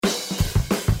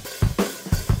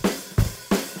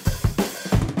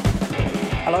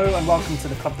Hello and welcome to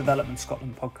the Club Development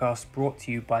Scotland podcast, brought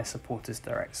to you by Supporters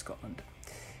Direct Scotland.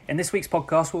 In this week's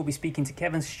podcast, we'll be speaking to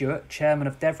Kevin Stewart, chairman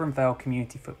of Deveronvale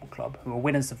Community Football Club, who are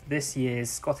winners of this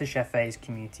year's Scottish FA's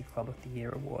Community Club of the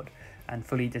Year award, and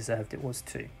fully deserved it was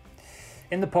too.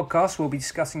 In the podcast, we'll be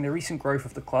discussing the recent growth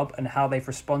of the club and how they've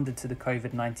responded to the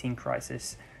COVID-19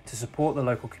 crisis to support the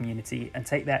local community and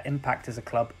take their impact as a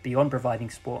club beyond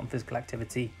providing sport and physical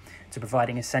activity to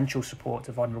providing essential support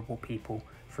to vulnerable people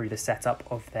through the setup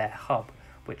of their hub,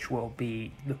 which we'll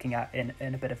be looking at in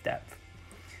a bit of depth.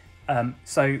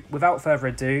 So without further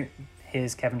ado,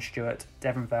 here's Kevin Stewart,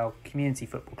 Deveronvale Community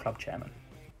Football Club Chairman.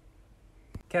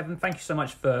 Kevin, thank you so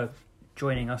much for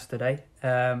joining us today.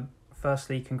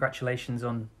 Firstly, congratulations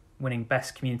on winning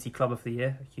Best Community Club of the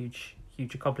Year, a huge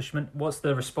accomplishment. What's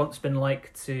the response been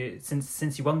like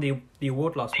since you won the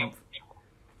award last month?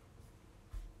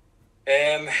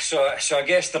 So I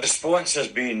guess the response has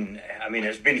been,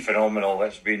 it's been phenomenal.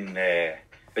 It's been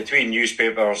between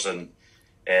newspapers and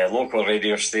local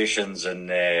radio stations,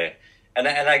 and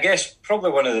I guess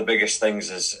probably one of the biggest things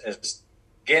is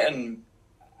getting,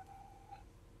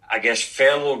 I guess,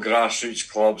 fellow grassroots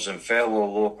clubs and fellow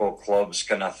local clubs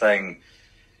kind of thing,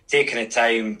 taking the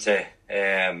time to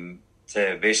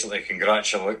basically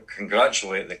congratulate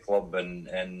the club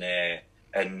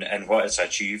and what it's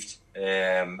achieved.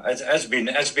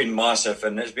 It's been massive,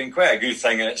 and it's been quite a good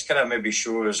thing, and it's kind of maybe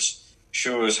shows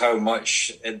how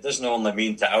much it doesn't only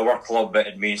mean to our club, but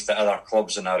it means to other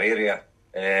clubs in our area.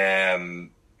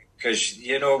 Because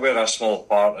we're a small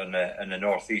part in the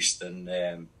northeast, and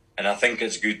I think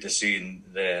it's good to see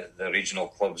the regional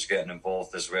clubs getting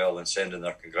involved as well and sending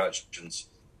their congratulations.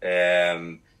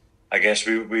 I guess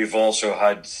we've also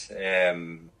had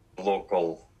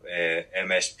local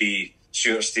MSP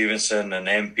Stuart Stevenson and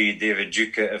MP David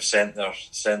Ducat have sent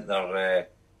their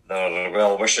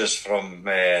well wishes from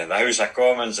the House of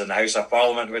Commons and the House of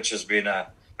Parliament, which has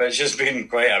been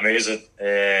quite amazing.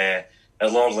 The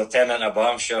Lord Lieutenant of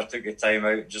Hampshire took the time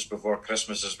out just before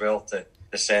Christmas as well to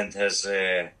send his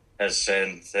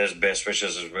best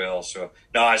wishes as well. So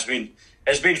no, it's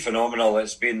been phenomenal.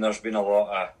 There's been a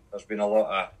lot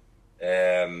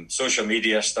of social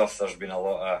media stuff. There's been a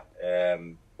lot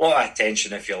of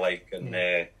attention, if you like, and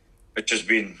which has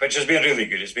been really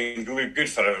good. It's been good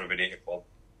for everybody at the club.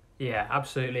 Yeah,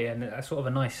 absolutely, and a sort of a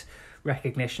nice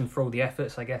recognition for all the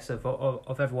efforts, I guess,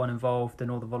 of everyone involved and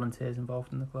all the volunteers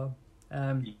involved in the club.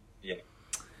 Yeah.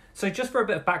 So just for a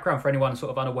bit of background for anyone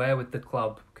sort of unaware with the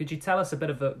club, could you tell us a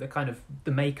bit of the kind of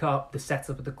the makeup, the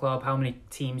setup of the club, how many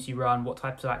teams you run, what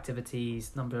types of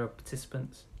activities, number of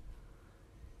participants?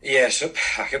 Yeah, so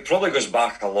it probably goes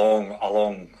back a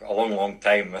long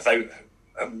time without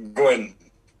going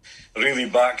really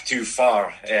back too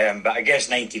far. But I guess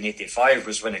 1985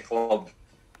 was when the club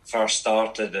first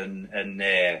started, and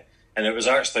it was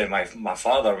actually my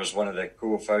father was one of the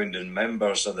co-founding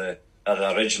members of the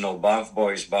original Banff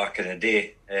Boys back in the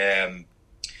day. And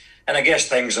I guess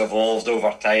things evolved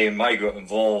over time. I got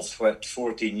involved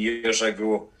 14 years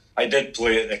ago. I did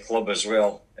play at the club as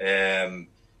well.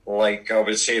 Like I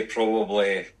would say,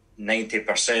 probably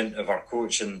 90% of our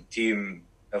coaching team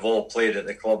have all played at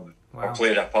the club. Wow. Or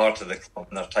played a part of the club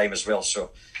in their time as well.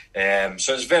 So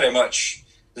it's very much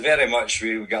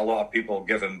we got a lot of people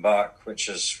giving back, which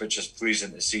is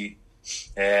pleasing to see.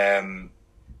 And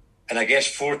I guess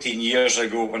 14 years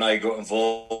ago when I got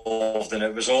involved, and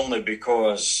it was only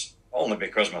because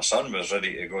my son was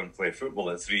ready to go and play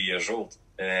football at 3 years old.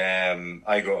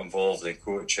 I got involved in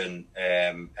coaching,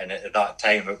 and at that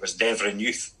time it was Deveron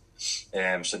Youth.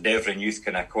 So Deveron Youth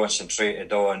kind of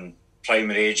concentrated on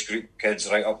primary age group kids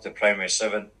right up to primary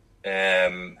 7.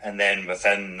 And then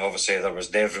within, obviously, there was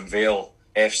Deveronvale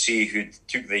FC, who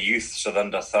took the youth, so the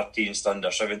under 13s to under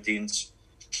 17s.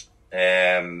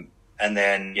 And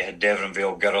then you had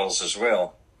Deveronvale Girls as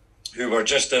well, who were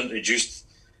just introduced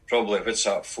probably,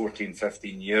 14,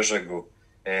 15 years ago,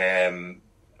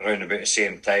 around about the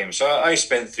same time. So I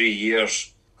spent 3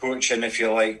 years coaching, if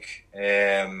you like.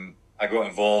 I got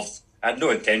involved. I had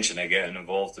no intention of getting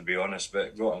involved, to be honest,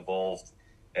 but got involved.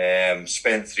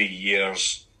 Spent 3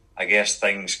 years. I guess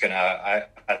things I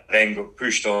then got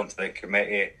pushed onto the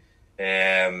committee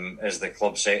as the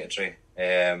club secretary.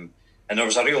 And there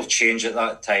was a real change at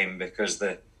that time, because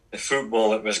the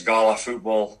football, it was gala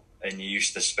football, and you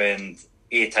used to spend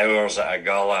 8 hours at a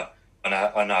gala on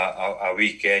a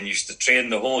weekend. You used to train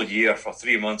the whole year for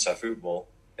 3 months of football.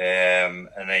 And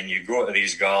then you go to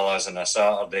these galas on a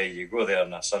Saturday, you go there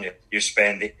on a Sunday, you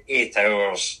spend 8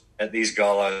 hours at these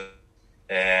galas,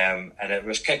 and it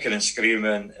was kicking and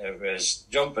screaming, it was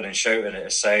jumping and shouting at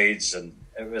the sides, and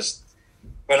it was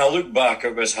when I look back,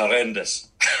 it was horrendous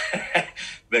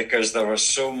because there was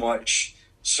so much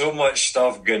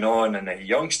stuff going on, and the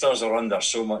youngsters are under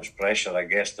so much pressure, I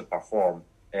guess, to perform.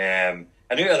 And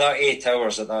out of that 8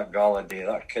 hours at that gala day,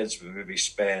 that kids would maybe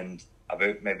spend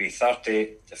about maybe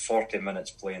 30 to 40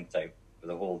 minutes playing time for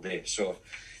the whole day. So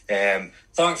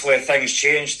thankfully things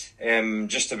changed.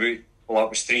 Just about, well, it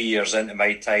was 3 years into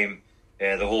my time,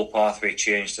 the whole pathway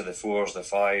changed to the 4s, the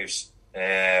 5s.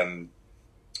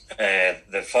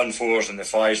 The fun 4s and the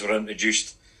 5s were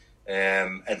introduced,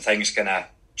 and things kind of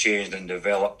changed and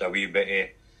developed a wee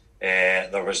bit.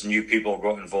 There was new people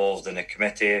got involved in the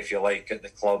committee, if you like, at the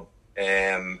club,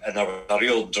 and there was a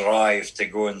real drive to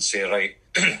go and say, right,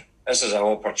 this is an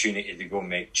opportunity to go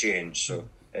make change. So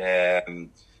I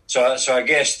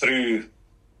guess through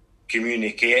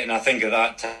communicating, I think at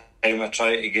that time I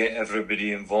tried to get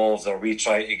everybody involved, or we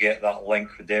tried to get that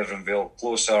link with Deveronvale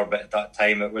closer, but at that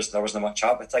time there wasn't much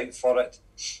appetite for it.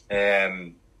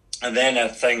 And then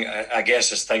I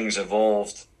guess as things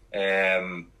evolved,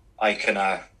 it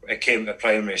came to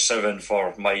primary 7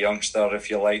 for my youngster, if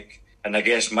you like. And I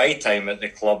guess my time at the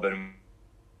club, and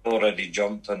already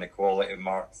jumped on the quality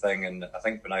mark thing. And I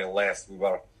think when I left, we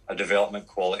were a development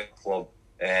quality club,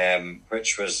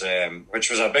 which was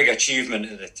a big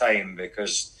achievement at the time,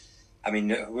 because, I mean,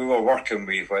 we were working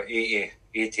with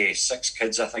 86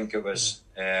 kids, I think it was.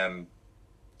 To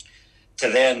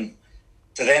then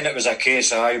it was a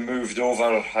case I moved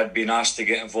over, had been asked to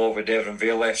get involved with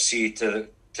Deveronvale FC to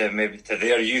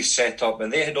their youth setup,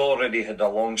 and they had already had a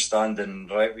long-standing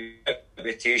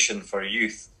reputation for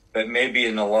youth, but maybe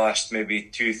in the last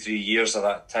 2-3 years of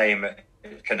that time it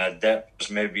kind of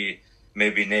dipped, maybe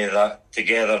near that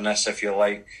togetherness, if you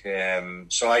like.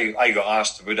 So I got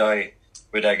asked would I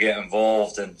get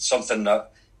involved in something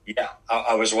that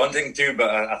I was wanting to, but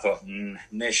I thought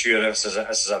not sure, this is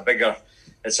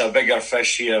a bigger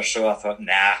fish here, so I thought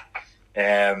nah.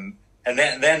 And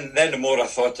then the more I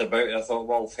thought about it, I thought,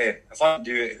 well, hey, if I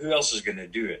do it, who else is going to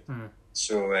do it?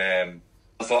 So I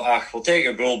thought, we'll take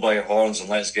a bull by the horns and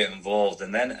let's get involved.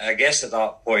 And then I guess at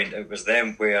that point, it was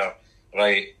then where,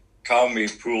 right, can we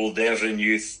pool Devon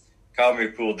youth, can we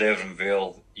pool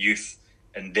Deveronvale youth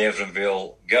and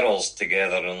Deveronvale girls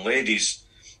together, and ladies,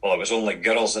 well, it was only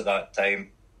girls at that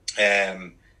time,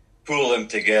 pool them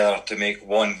together to make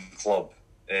one club.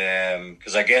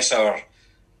 Because I guess our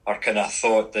kind of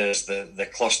thought is the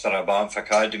cluster of Banff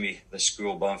Academy, the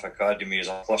school Banff Academy is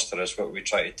a cluster, is what we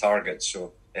try to target.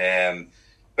 So,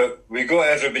 but we got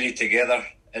everybody together,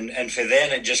 and for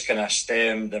then it just kind of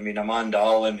stemmed. I mean, Amanda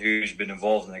Allen, who's been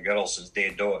involved in the girls since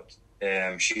day dot,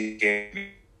 she came to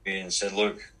me and said,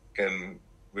 look,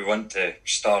 we want to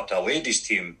start a ladies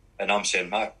team. And I'm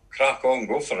saying, crack on,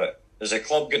 go for it. Is the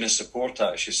club going to support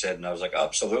that? She said, and I was like,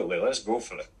 absolutely, let's go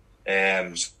for it.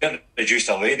 So we introduced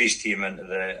a ladies team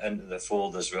into the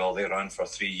fold as well. They ran for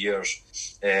 3 years,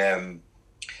 and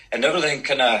everything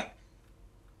kind of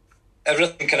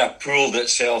pooled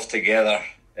itself together.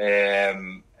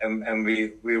 And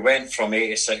we went from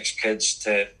 86 kids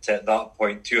to at that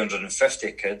point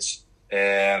 250 kids.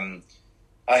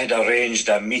 I had arranged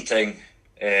a meeting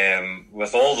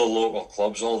with all the local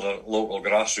clubs, all the local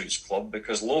grassroots club,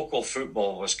 because local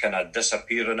football was kind of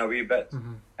disappearing a wee bit,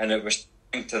 and it was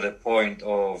to the point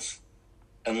of,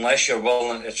 unless you're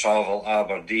willing to travel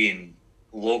Aberdeen,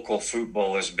 local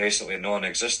football is basically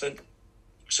non-existent.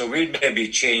 So we'd maybe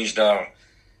changed our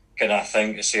kind of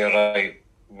thing to say, right,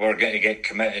 we're going to get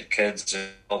committed kids,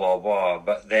 blah, blah, blah.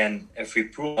 But then if we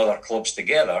pool other clubs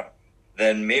together,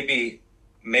 then maybe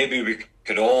we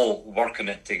could all work on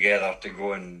it together to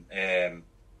go and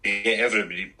get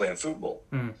everybody playing football.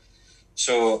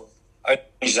 So I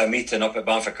arranged a meeting up at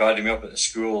Banff Academy, up at the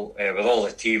school, with all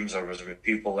the teams. There was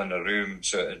people in the room,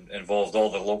 so it involved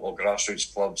all the local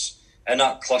grassroots clubs in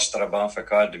that cluster of Banff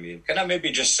Academy. And kind of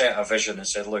maybe just set a vision and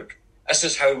said, look, this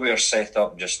is how we're set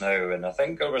up just now. And I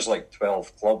think there was like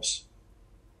 12 clubs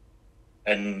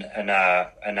in an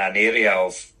area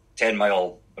of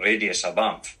 10-mile radius of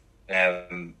Banff.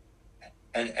 And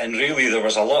really there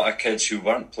was a lot of kids who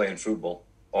weren't playing football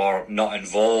or not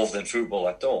involved in football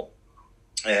at all.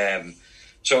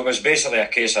 So it was basically a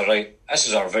case of, right, this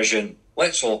is our vision,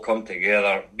 let's all come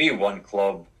together, be one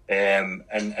club, and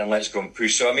let's go and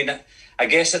push. So, I mean, I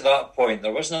guess at that point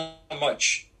there wasn't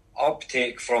much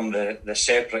uptake from the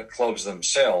separate clubs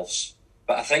themselves,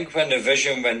 but I think when the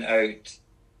vision went out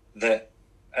that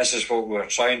this is what we were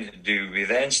trying to do, we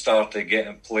then started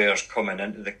getting players coming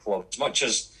into the club. As much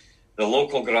as the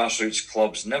local grassroots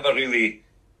clubs never really,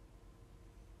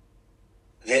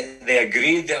 they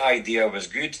agreed the idea was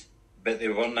good, but they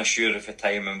weren't sure if the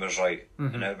timing was right.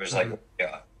 And it was like,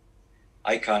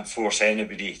 I can't force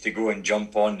anybody to go and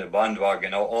jump on the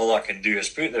bandwagon. All I can do is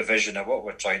put the vision of what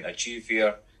we're trying to achieve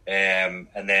here, and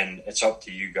then it's up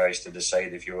to you guys to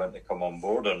decide if you want to come on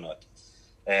board or not.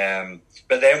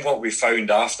 But then what we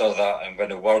found after that, and when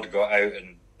the word got out,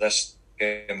 and this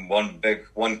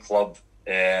one club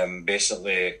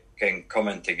basically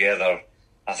coming together,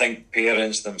 I think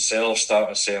parents themselves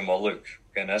started saying, well, look,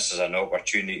 this is an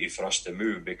opportunity for us to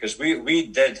move, because we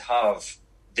did have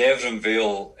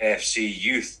Deveronvale FC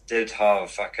youth did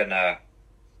have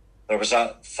there was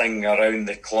that thing around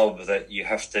the club that you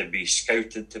have to be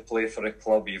scouted to play for a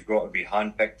club, you've got to be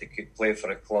handpicked to play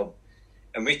for a club,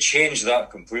 and we changed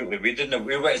that completely.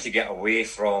 We wanted to get away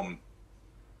from,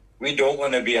 we don't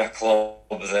want to be a club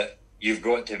that you've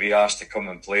got to be asked to come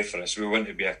and play for us. We want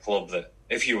to be a club that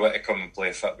if you want to come and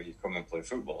play football, you come and play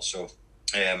football. So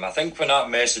I think when that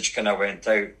message went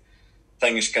out,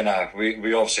 things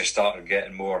we obviously started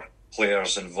getting more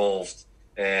players involved,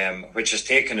 which has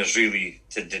taken us really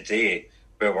to today,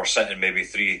 where we're sitting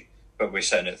we're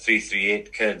sitting at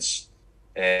 338 kids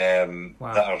Wow.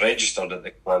 that are registered at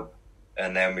the club,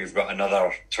 and then we've got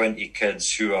another 20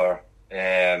 kids who are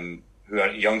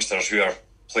youngsters who are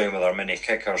playing with our mini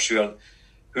kickers.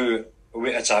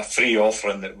 It's a free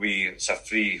offering it's a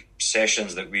free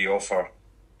sessions that we offer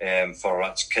for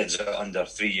that's kids under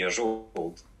 3 years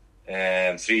old.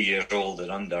 3 years old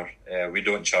and under, we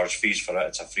don't charge fees for it.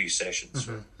 It's a free session.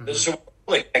 So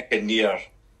we're kicking near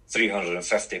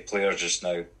 350 players just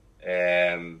now,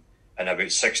 and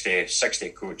about 60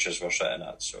 coaches we're sitting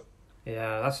at. So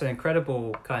Yeah, that's an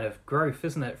incredible kind of growth,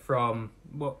 isn't it? From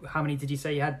how many did you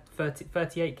say you had?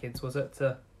 38 kids, was it?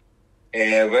 We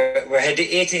had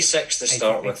 86 to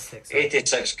start with.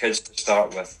 86 kids to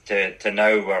start with. To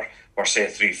now we're say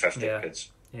 350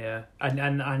 kids. Yeah,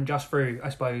 and just through, I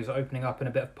suppose, opening up and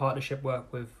a bit of partnership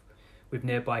work with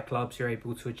nearby clubs, you're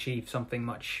able to achieve something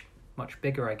much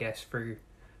bigger, I guess, through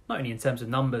not only in terms of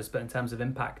numbers but in terms of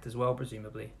impact as well,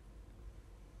 presumably.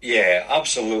 Yeah,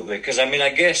 absolutely. Because I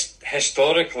guess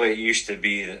historically it used to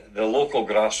be the local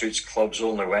grassroots clubs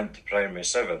only went to primary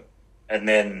 7, and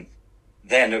then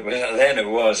it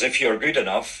was if you're good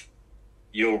enough,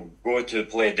 you'll go to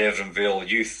play Deveronvale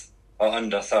youth at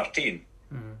under 13,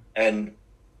 and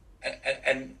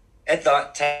at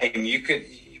that time you could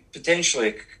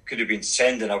have been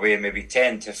sending away maybe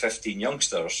 10 to 15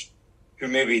 youngsters who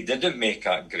maybe didn't make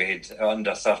that grade at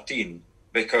under 13,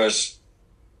 because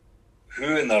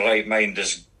who in their right mind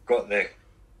has got the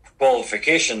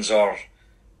qualifications or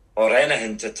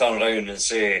anything to turn around and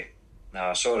say,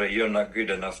 nah, sorry, you're not good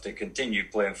enough to continue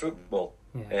playing football.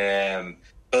 Yeah.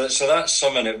 So that's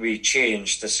something that we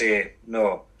changed to say,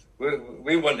 no,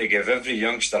 we want to give every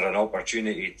youngster an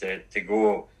opportunity to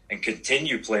go and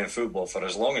continue playing football for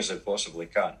as long as they possibly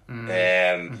can.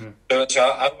 So it's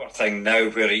our thing now,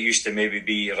 where it used to maybe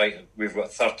be, right, we've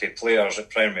got 30 players at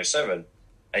primary 7,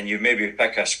 and you maybe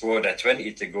pick a squad of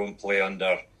 20 to go and play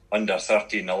under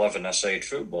 13, 11-a-side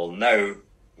football. Now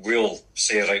we'll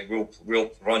say, right, we'll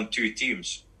run 2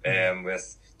 teams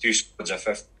with 2 squads of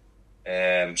 50.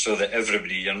 So that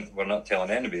we're not telling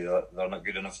anybody that they're not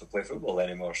good enough to play football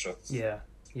anymore. So Yeah.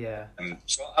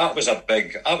 So that was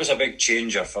a big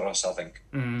changer for us, I think.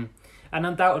 And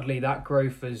undoubtedly that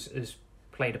growth has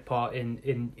played a part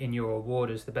in your award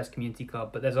as the best community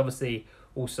club. But there's obviously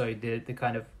also the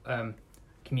kind of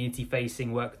community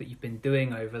facing work that you've been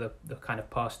doing over the kind of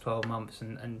past 12 months,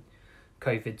 and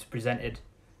COVID's presented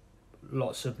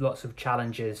lots of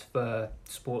challenges for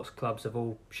sports clubs of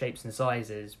all shapes and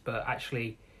sizes, but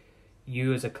actually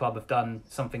you as a club have done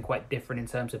something quite different in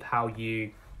terms of how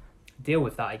you deal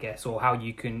with that, I guess, or how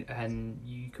you can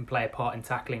play a part in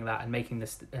tackling that and making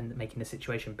the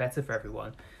situation better for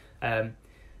everyone.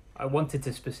 I wanted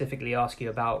to specifically ask you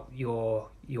about your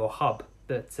hub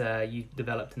that you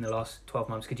developed in the last 12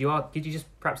 months. Could you just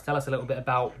perhaps tell us a little bit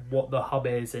about what the hub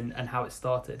is and how it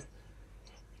started?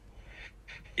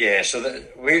 Yeah, so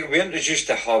we introduced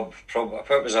the hub probably,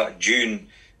 what was that, June,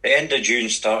 the end of June,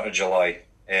 start of July.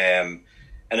 And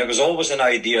it was always an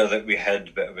idea that we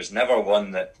had, but it was never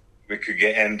one that we could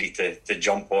get MD to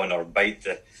jump on or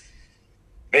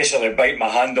basically bite my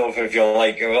hand off, if you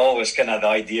like. It was always kind of the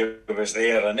idea was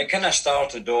there. And it kind of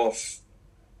started off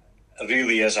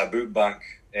really as a boot bank.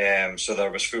 So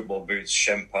there was football boots,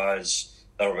 shin pads,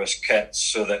 there was kits,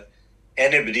 so that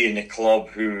anybody in the club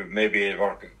who maybe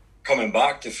were coming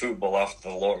back to football after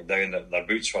the lockdown, that their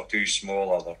boots were too small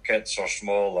or their kits were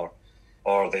small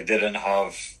or they didn't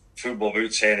have football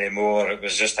boots anymore. It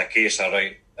was just a case of,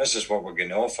 right, this is what we're going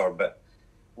to offer. But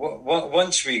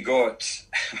once we got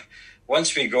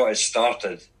it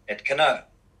started,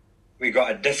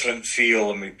 got a different feel,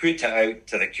 and we put it out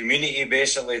to the community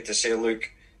basically to say,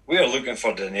 look, we are looking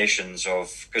for donations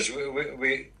because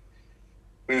we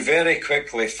very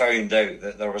quickly found out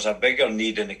that there was a bigger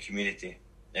need in the community,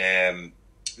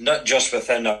 not just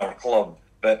within our club,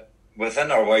 but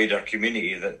within our wider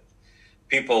community, that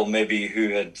people maybe who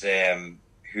had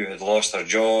lost their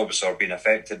jobs or been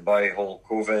affected by whole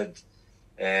COVID,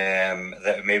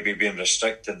 that maybe been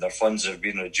restricted, their funds have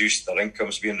been reduced, their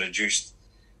income's been reduced.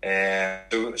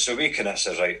 So we kind of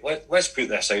said, right, let's put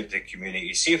this out to the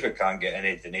community, see if we can get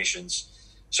any donations.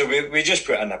 So we just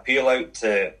put an appeal out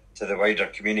to the wider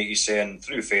community, saying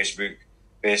through Facebook,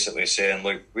 basically saying,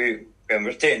 look, we're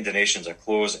taking donations of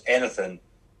clothes, anything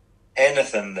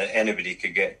that anybody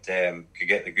could get the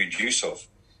good use of.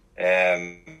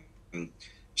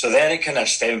 So then it kind of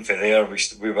stemmed from there.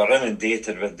 We were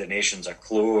inundated with donations of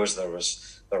clothes. There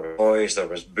was toys, there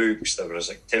was books, there was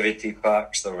activity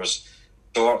packs, there was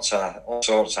all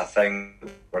sorts of things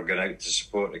that were going out to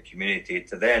support the community.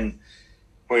 To then,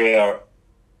 where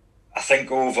I think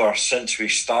since we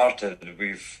started,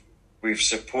 we've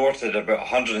supported about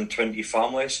 120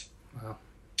 families. Wow.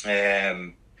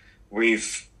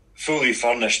 We've fully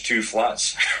furnished 2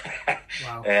 flats.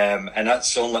 Wow. And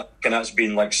that's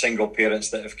been like single parents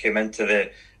that have come into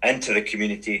the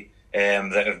community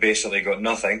that have basically got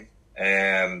nothing,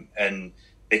 and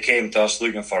they came to us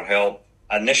looking for help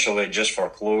initially just for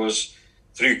clothes.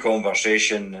 Through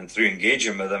conversation and through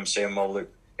engaging with them, saying, well, look,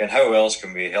 and how else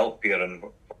can we help here, and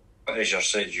what is your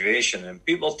situation? And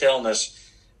people telling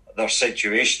us their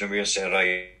situation, and we say,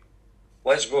 right,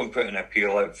 let's go and put an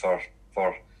appeal out for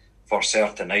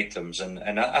certain items. And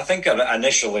I think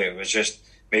initially it was just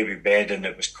maybe bedding,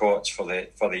 it was cots for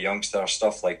the youngsters,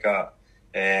 stuff like that.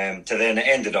 To then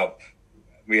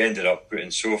we ended up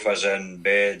putting sofas in,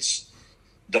 beds,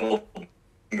 double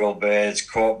single beds,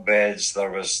 cot beds. There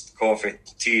was coffee,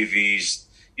 TVs,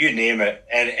 you name it,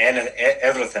 and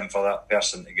everything for that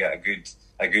person to get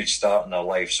a good start in their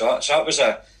life. So that was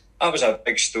a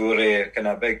big story, kind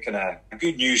of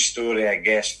good news story, I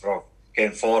guess, for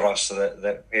us,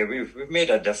 that hey, we've made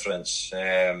a difference.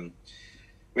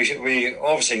 We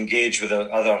obviously engage with the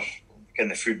other kind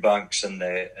of food banks and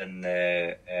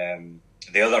the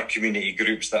other community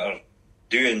groups that are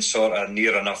doing sort of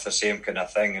near enough the same kind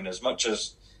of thing. And as much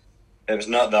as it was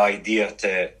not the idea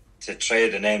to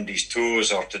tread an MD's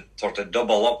toes or to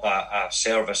double up a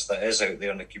service that is out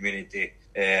there in the community,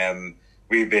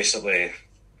 we basically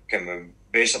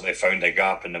found a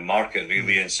gap in the market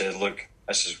really, and said, look,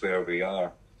 this is where we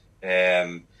are,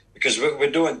 because we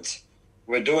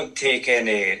don't take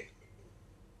any.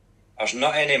 There's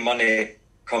not any money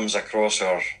comes across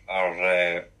our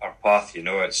path.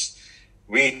 It's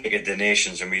we take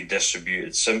donations and we distribute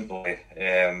it simply.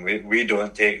 We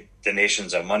don't take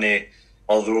donations of money,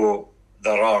 although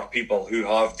there are people who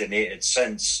have donated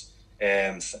since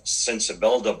the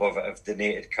build-up of it, have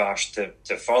donated cash to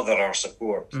further our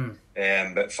support.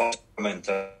 But first coming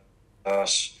to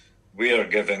us, we are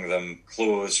giving them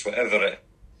clothes, whatever it,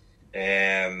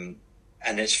 and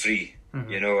it's free.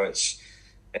 Mm-hmm. It's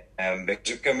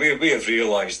because we have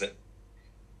realised that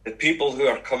the people who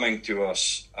are coming to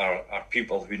us are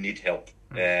people who need help,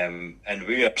 and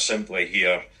we are simply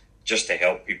here just to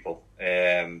help people,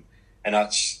 and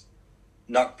that's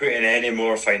not putting any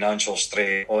more financial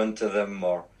strain onto them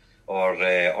or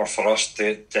for us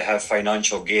to have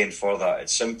financial gain for that.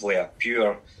 It's simply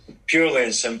purely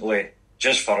and simply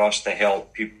just for us to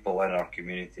help people in our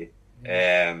community.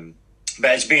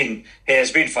 But it's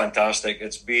been fantastic.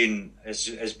 It's been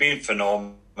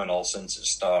phenomenal since it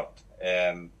started.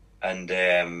 And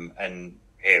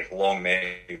hey, long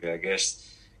may, I guess.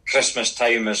 Christmas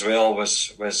time as well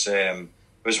was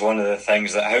one of the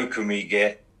things that how can we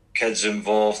get kids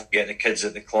involved, get the kids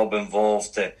at the club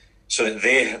involved, so that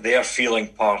they are feeling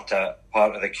part of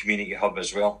the community hub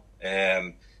as well.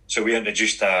 So we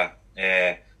introduced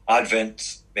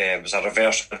Advent. It was a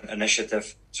reverse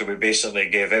initiative. So we basically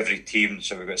gave every team,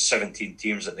 so we've got 17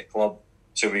 teams at the club.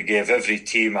 So we gave every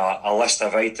team a list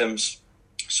of items.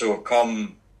 So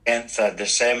come 10th of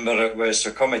December it was,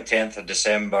 so come the 10th of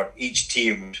December, each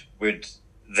team would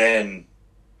then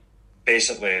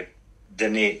basically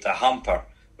donate a hamper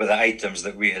with the items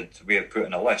that we had put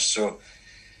on a list. So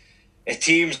the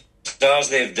teams, as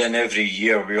they've done every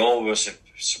year, we always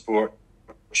support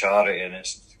charity, and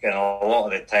it's kind of a lot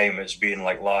of the time it's been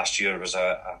like last year was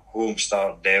a Home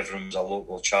Start Deveronvale, a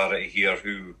local charity here,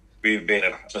 who we made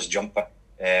a Christmas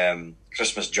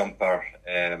jumper,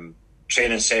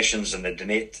 training sessions, and they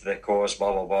donate to the cause,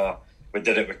 blah blah blah. We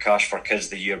did it with Cash for Kids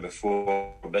the year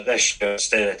before, but this year,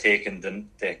 instead of taking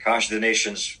the cash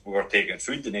donations, we were taking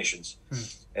food donations.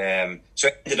 So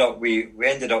we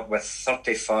ended up with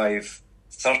 35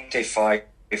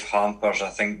 hampers, I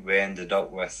think we ended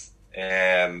up with,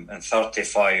 and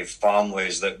 35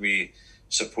 families that we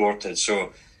supported.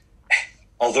 So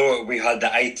although we had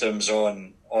the items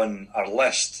on our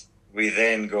list, we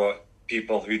then got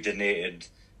people who donated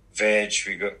veg.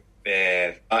 We got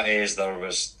patties, there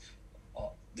was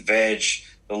veg,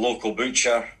 the local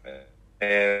butcher,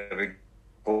 and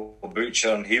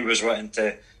he was wanting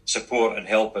to support and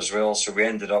help as well. So we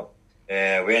ended up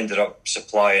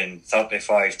supplying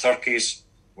 35 turkeys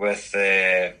with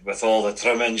all the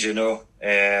trimmings, you know.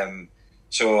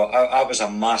 So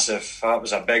that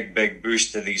was a big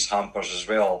boost to these hampers as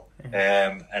well.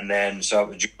 And then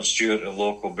so John Stewart, the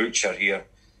local butcher here,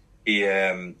 he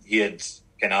had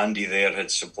Andy there had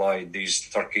supplied these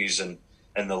turkeys and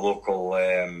the local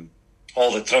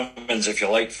all the trimmings, if you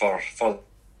like, for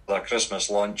their Christmas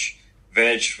lunch.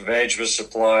 Veg was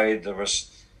supplied. There was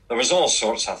all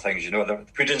sorts of things, you know. The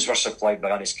puddings were supplied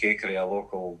by Annie's Cakery, a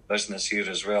local business here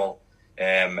as well.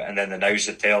 And then the Nows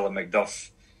Hotel in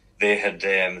Macduff, they had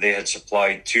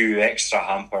supplied 2 extra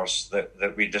hampers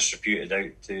that we distributed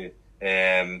out to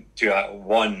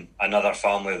another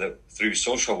family that through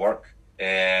social work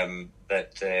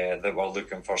that were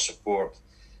looking for support.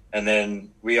 And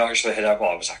then we actually had it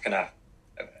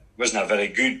wasn't a very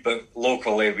good, but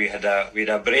locally we had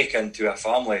a break into a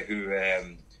family who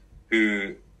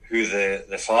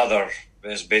the father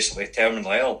is basically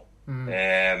terminally ill.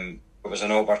 It was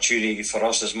an opportunity for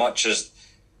us, as much as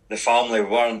the family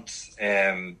weren't.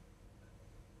 They're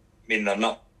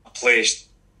not placed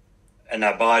in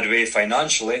a bad way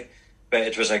financially, but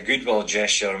it was a goodwill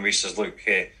gesture, and we says, look,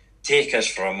 take us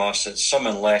from us. It's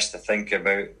something less to think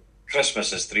about.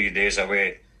 Christmas is 3 days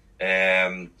away.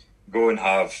 Go and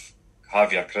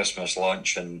have your Christmas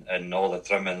lunch and all the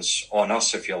trimmings on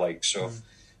us, if you like. So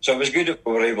it was good that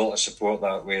we were able to support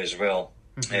that way as well.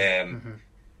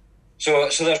 So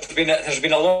there's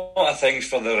been a lot of things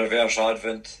for the Reverse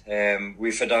Advent.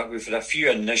 We've had a few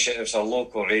initiatives. Our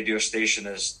local radio station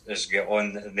has got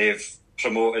on, and they've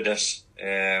promoted us.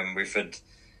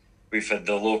 We've had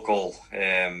the local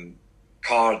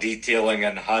car detailing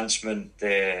enhancement,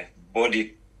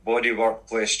 bodywork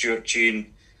place, Stuart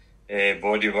Cheen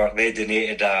Bodywork. They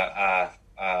donated an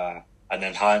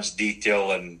enhanced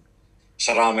detail and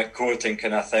ceramic coating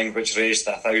kind of thing, which raised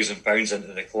 £1,000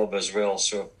 into the club as well.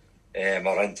 So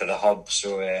or into the hub.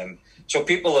 So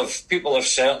people have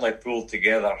certainly pulled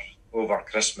together over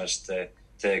Christmas to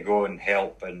go and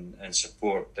help and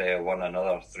support one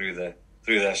another through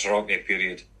this rocky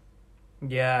period.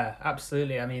 Yeah,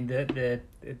 absolutely. I mean, the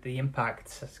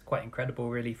impact is quite incredible,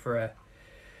 really, for a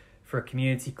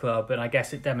community club, and I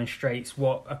guess it demonstrates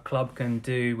what a club can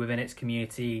do within its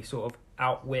community, sort of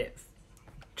outwit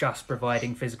just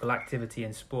providing physical activity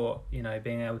and sport. You know,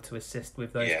 being able to assist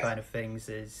with those kind of things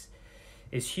is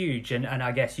huge, and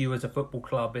I guess you as a football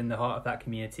club in the heart of that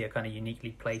community are kind of uniquely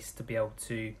placed to be able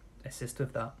to assist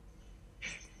with that.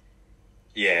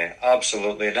 Yeah,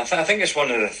 absolutely. And I think it's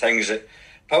one of the things that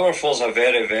football's a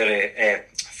very, very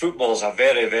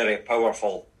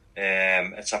powerful.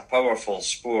 It's a powerful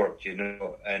sport, you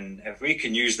know, and if we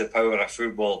can use the power of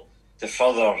football to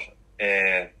further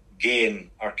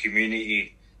gain our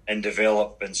community and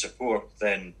develop and support,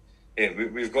 then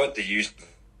we've got to use the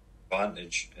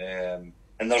advantage. And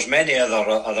there's many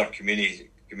other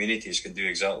communities can do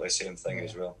exactly the same thing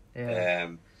as well.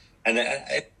 And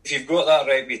if you've got that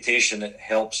reputation, it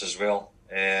helps as well.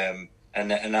 And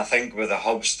I think with the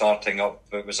hub starting up,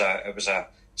 it was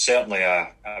certainly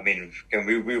I mean,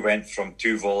 we went from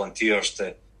 2 volunteers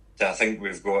to I think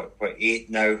we've got 8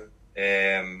 now.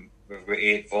 We've got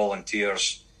 8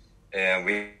 volunteers.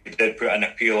 We did put an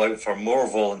appeal out for more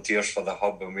volunteers for the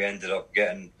hub, and we ended up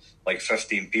getting like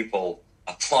 15 people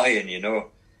applying, you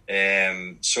know.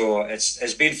 So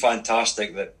it's been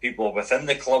fantastic that people within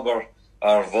the club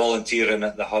are volunteering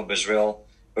at the hub as well.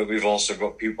 But we've also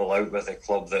got people out with the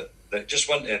club that just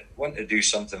want to do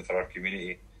something for our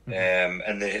community.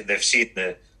 And they've seen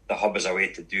the hub as a way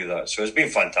to do that. So it's been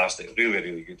fantastic, really,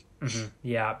 really good.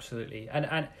 Yeah, absolutely.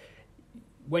 And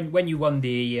when you won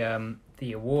the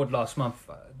award last month,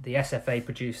 the SFA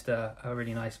produced a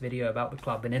really nice video about the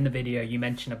club, and in the video you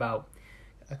mentioned about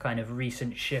a kind of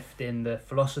recent shift in the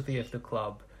philosophy of the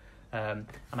club, and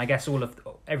I guess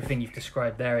everything you've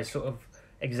described there is sort of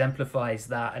exemplifies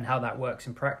that and how that works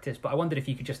in practice. But I wondered if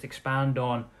you could just expand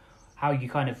on how you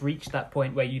kind of reached that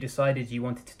point where you decided you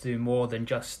wanted to do more than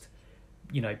just,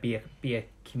 you know, be a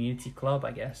community club,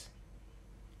 I guess.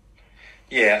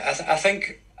 Yeah, I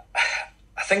think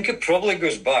it probably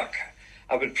goes back.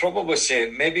 I would probably say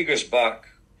it maybe goes back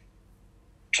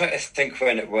try to think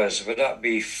when it was. Would that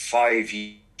be 5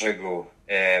 years ago?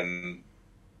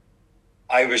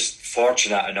 I was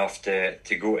fortunate enough to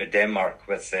go to Denmark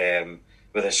with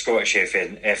the Scottish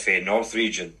FA North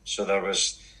region. So there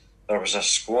was a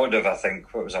squad of, I think,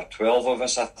 12 of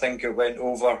us, I think it went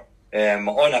over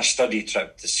on a study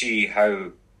trip to see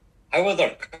how other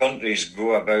countries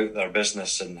go about their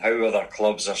business and how other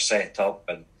clubs are set up,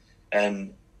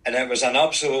 and it was an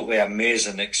absolutely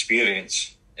amazing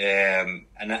experience, and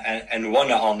one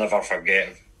that I'll never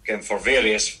forget, again, for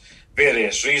various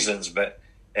reasons. But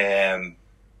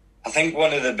I think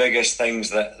one of the biggest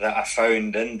things that I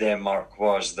found in Denmark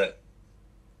was that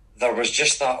there was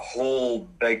just that whole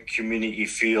big community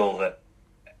feel that,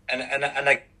 and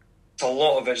a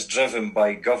lot of it's driven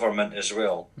by government as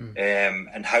well,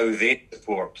 and how they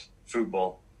support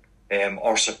football,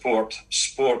 or support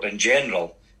sport in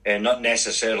general, not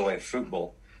necessarily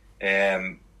football,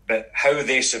 but how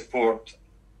they support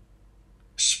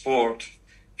sport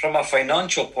from a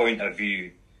financial point of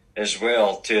view as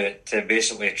well, to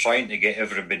basically trying to get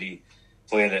everybody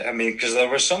playing it. I mean, because there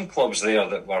were some clubs there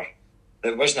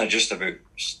that wasn't just about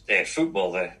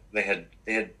football. They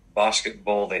had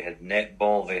basketball, they had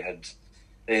netball, they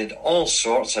had all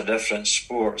sorts of different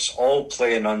sports, all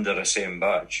playing under the same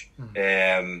badge.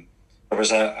 There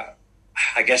was a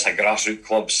grassroots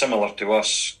club similar to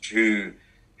us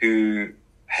who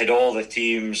had all the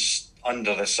teams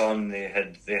under the sun. They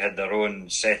had their own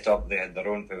setup, they had their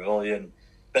own pavilion,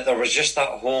 but there was just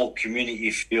that whole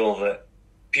community feel that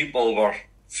people were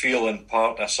feeling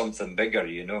part of something bigger,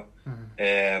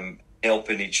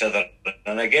 helping each other.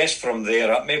 And I guess from there,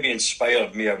 that maybe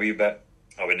inspired me a wee bit.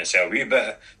 I wouldn't say a wee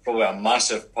bit, probably a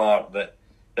massive part, that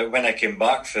when I came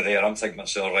back for there, I'm thinking to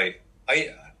myself, right,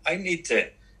 I need to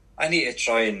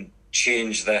try and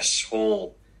change this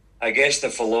whole, I guess, the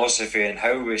philosophy and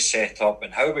how we set up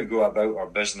and how we go about our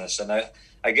business. And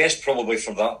I guess probably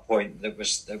from that point, it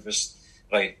was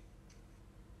right,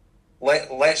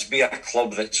 let's be a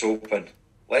club that's open.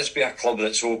 Let's be a club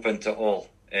that's open to all.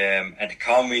 And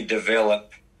can we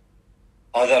develop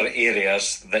other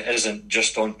areas that isn't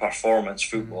just on performance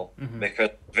football? Because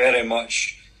very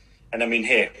much, and I mean,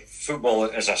 hey, football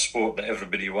is a sport that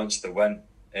everybody wants to win.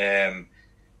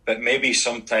 But maybe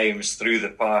sometimes through the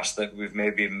past that we've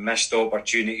maybe missed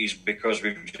opportunities because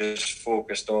we've just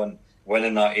focused on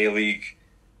winning that A-League,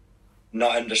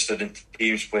 not interested in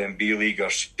teams playing B-League or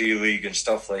C-League and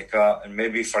stuff like that, and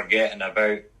maybe forgetting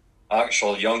about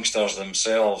actual youngsters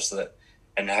themselves,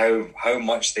 and how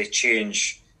much they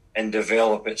change and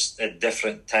develop at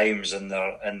different times in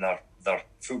their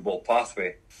football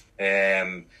pathway.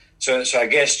 So I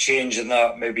guess changing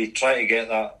that, maybe try to get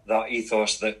that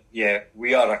ethos that, yeah,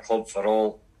 we are a club for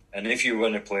all, and if you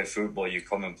want to play football, you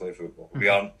come and play football.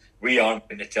 We aren't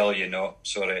going to tell you, no,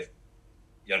 sorry,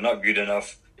 you're not good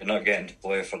enough, you're not getting to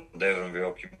play for the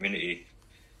Deveronvale community.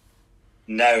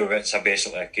 Now it's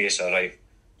basically a case of, right,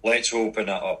 let's open it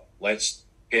up, let's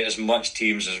get as much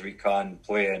teams as we can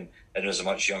playing and as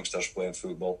much youngsters playing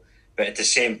football, but at the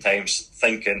same time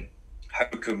thinking, how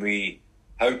can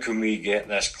we get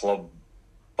this club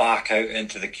back out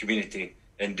into the community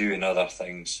and doing other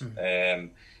things? The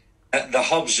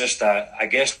hub's just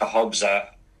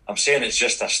I'm saying it's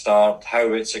just a start.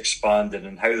 How it's expanded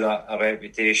and how that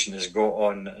reputation has got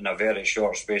on in a very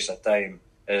short space of time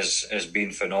has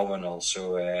been phenomenal.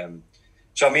 So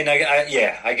I mean,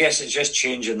 I guess it's just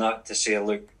changing that to say,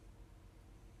 look,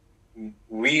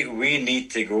 we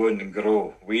need to go and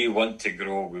grow. We want to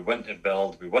grow. We want to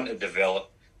build. We want to develop.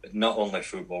 But not only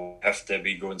football, we have to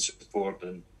be going support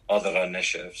and other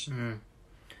initiatives.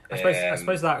 I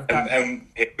suppose that and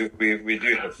we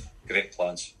do have great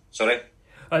plans. Sorry?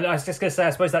 I was just going to say, I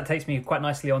suppose that takes me quite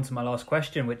nicely on to my last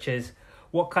question, which is,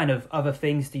 what kind of other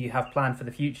things do you have planned for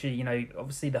the future? You know,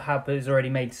 obviously the hub has already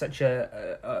made such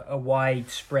a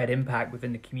widespread impact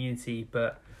within the community,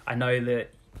 but I know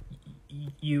that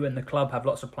you and the club have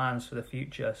lots of plans for the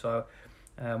future. So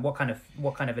what kind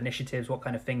of initiatives, what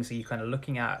kind of things are you kind of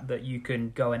looking at that you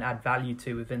can go and add value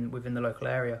to within the local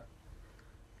area?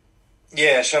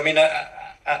 Yeah, so I mean,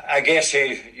 I guess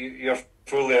you're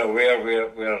fully aware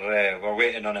we're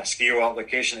waiting on a SKIO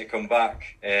application to come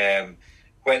back,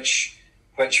 which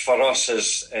for us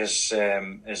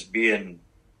is being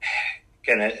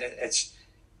kind of,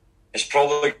 it's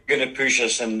probably going to push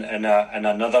us in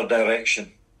another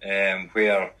direction,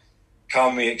 where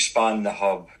can we expand the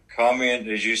hub? Can we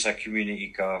introduce a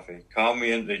community cafe? Can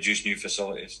we introduce new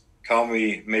facilities? Can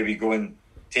we maybe go and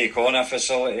take on a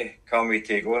facility? Can we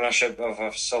take ownership of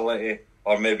a facility,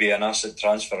 or maybe an asset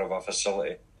transfer of a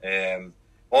facility?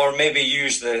 Or maybe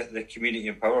use the Community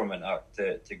Empowerment Act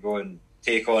to go and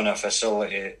take on a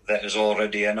facility that is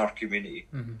already in our community,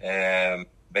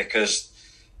 because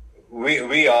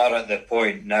we are at the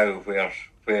point now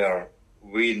where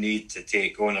we need to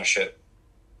take ownership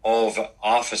of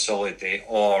a facility,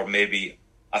 or maybe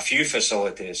a few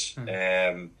facilities,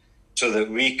 so that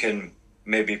we can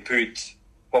maybe put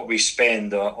what we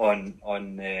spend on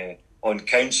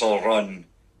council run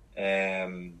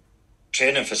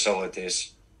training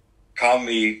facilities. Can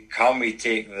we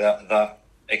take that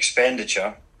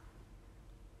expenditure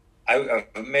out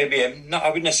of, maybe not,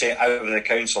 I wouldn't say out of the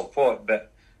council pot,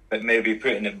 but maybe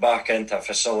putting it back into a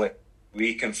facility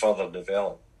we can further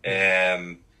develop,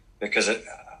 because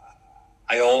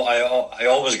I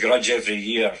always grudge every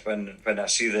year when I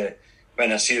see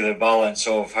the balance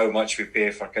of how much we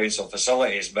pay for council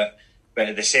facilities, but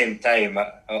at the same time,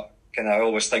 I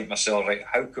always think myself, right,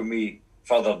 how can we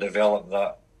further develop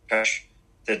that cash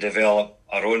to develop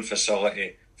our own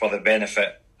facility for the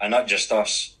benefit, and not just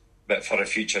us, but for the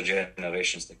future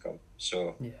generations to come.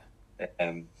 So,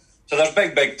 so there's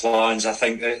big plans. I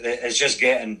think it's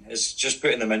just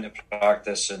putting them into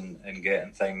practice and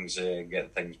getting things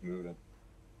moving.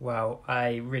 Well,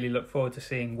 I really look forward to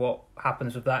seeing what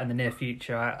happens with that in the near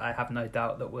future. I have no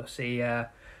doubt that we'll see a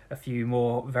few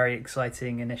more very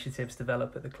exciting initiatives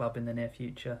develop at the club in the near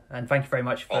future. And thank you very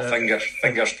much for... Well,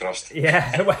 fingers crossed.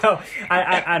 Yeah, well,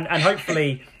 and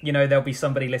hopefully, there'll be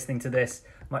somebody listening to this,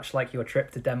 much like your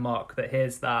trip to Denmark, that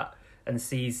hears that and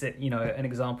sees it, an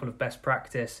example of best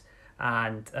practice,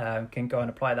 and can go and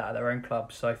apply that at their own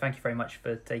club. So thank you very much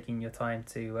for taking your time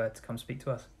to come speak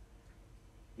to us.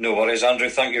 No worries, Andrew.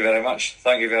 Thank you very much.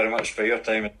 Thank you very much for your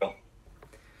time as well.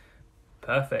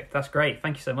 Perfect. That's great.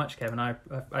 Thank you so much, Kevin. I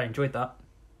enjoyed that.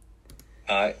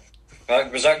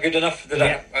 Was that good enough?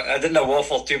 I didn't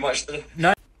waffle too much, did I?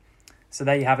 No. So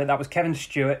there you have it. That was Kevin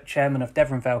Stewart, chairman of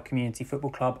Deveronvale Community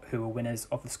Football Club, who were winners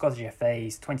of the Scottish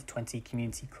FA's 2020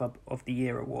 Community Club of the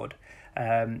Year award.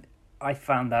 I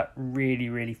found that really,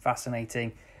 really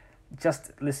fascinating.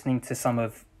 Just listening to some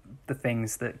of the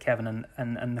things that Kevin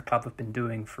and the club have been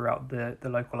doing throughout the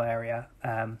local area,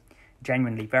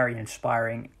 genuinely very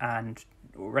inspiring, and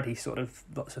already sort of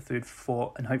lots of food for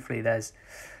thought. And hopefully there's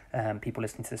people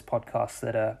listening to this podcast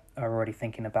that are already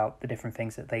thinking about the different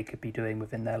things that they could be doing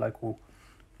within their local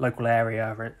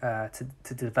area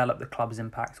to develop the club's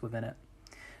impact within it.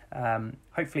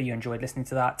 Hopefully you enjoyed listening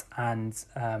to that, and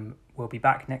we'll be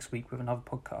back next week with another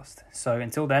podcast. So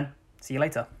until then, see you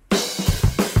later.